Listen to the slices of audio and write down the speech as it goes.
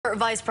Former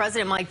Vice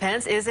President Mike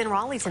Pence is in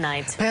Raleigh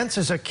tonight. Pence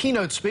is a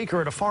keynote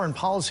speaker at a foreign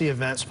policy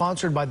event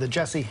sponsored by the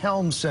Jesse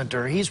Helms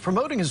Center. He's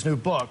promoting his new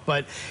book,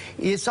 but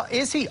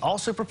is he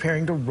also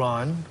preparing to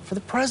run for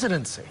the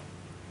presidency?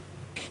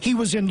 He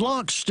was in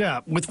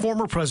lockstep with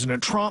former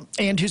President Trump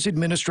and his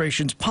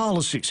administration's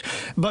policies.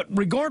 But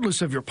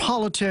regardless of your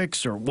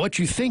politics or what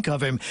you think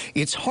of him,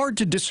 it's hard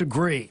to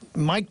disagree.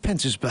 Mike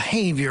Pence's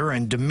behavior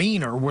and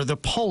demeanor were the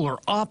polar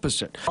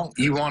opposite.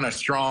 You want a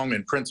strong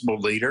and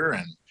principled leader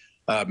and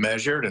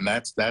measured, and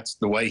that's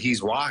the way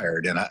he's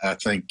wired. And I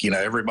think,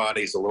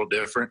 everybody's a little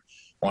different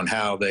on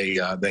how they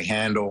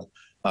handle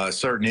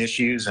certain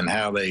issues and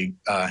how they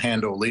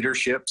handle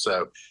leadership.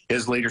 So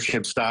his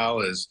leadership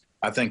style is,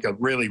 I think,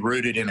 really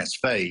rooted in his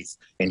faith,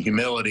 and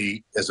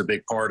humility is a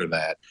big part of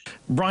that.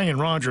 Brian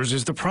Rogers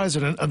is the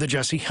president of the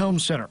Jesse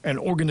Helms Center, an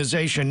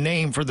organization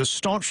named for the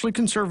staunchly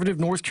conservative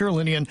North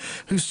Carolinian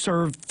who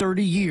served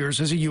 30 years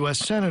as a U.S.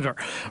 Senator.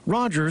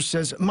 Rogers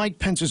says Mike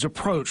Pence's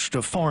approach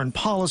to foreign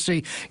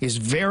policy is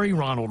very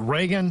Ronald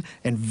Reagan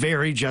and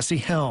very Jesse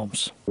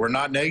Helms. We're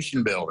not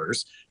nation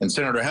builders, and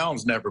Senator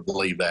Helms never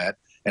believed that.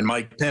 And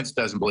Mike Pence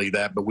doesn't believe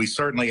that, but we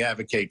certainly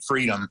advocate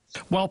freedom.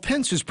 While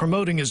Pence is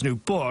promoting his new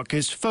book,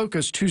 his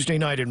focus Tuesday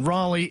night in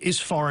Raleigh is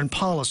foreign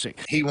policy.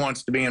 He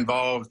wants to be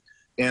involved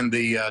in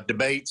the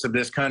debates of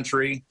this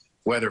country,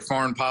 whether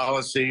foreign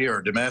policy or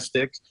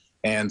domestic.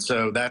 And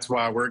so that's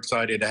why we're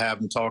excited to have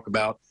him talk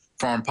about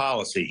foreign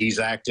policy. He's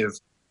active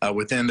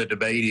within the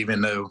debate,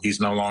 even though he's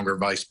no longer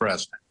vice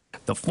president.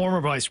 The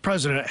former vice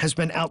president has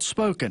been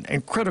outspoken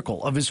and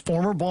critical of his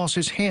former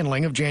boss's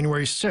handling of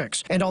January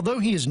 6th. And although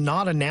he has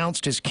not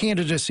announced his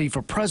candidacy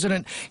for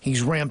president,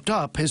 he's ramped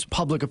up his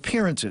public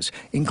appearances,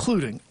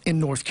 including in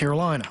North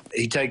Carolina.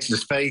 He takes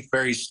his faith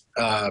very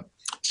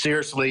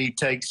seriously,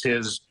 takes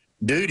his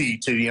duty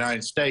to the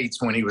United States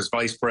when he was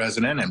vice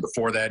president and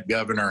before that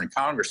governor and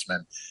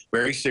congressman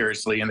very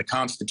seriously, and the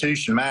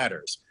Constitution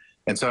matters.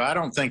 And so I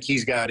don't think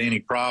he's got any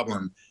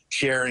problem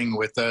sharing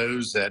with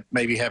those that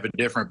maybe have a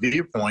different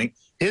viewpoint.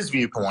 His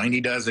viewpoint, he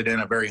does it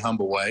in a very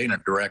humble way, in a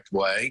direct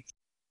way.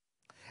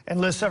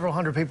 And Liz, several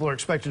hundred people are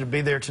expected to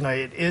be there tonight.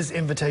 It is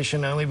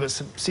invitation only, but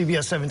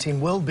CBS 17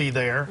 will be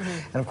there.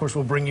 And of course,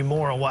 we'll bring you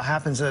more on what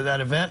happens at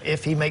that event.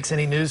 If he makes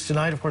any news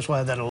tonight, of course, we'll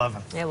have that at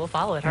 11. Yeah, we'll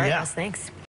follow it. All right, yeah. Russ, thanks.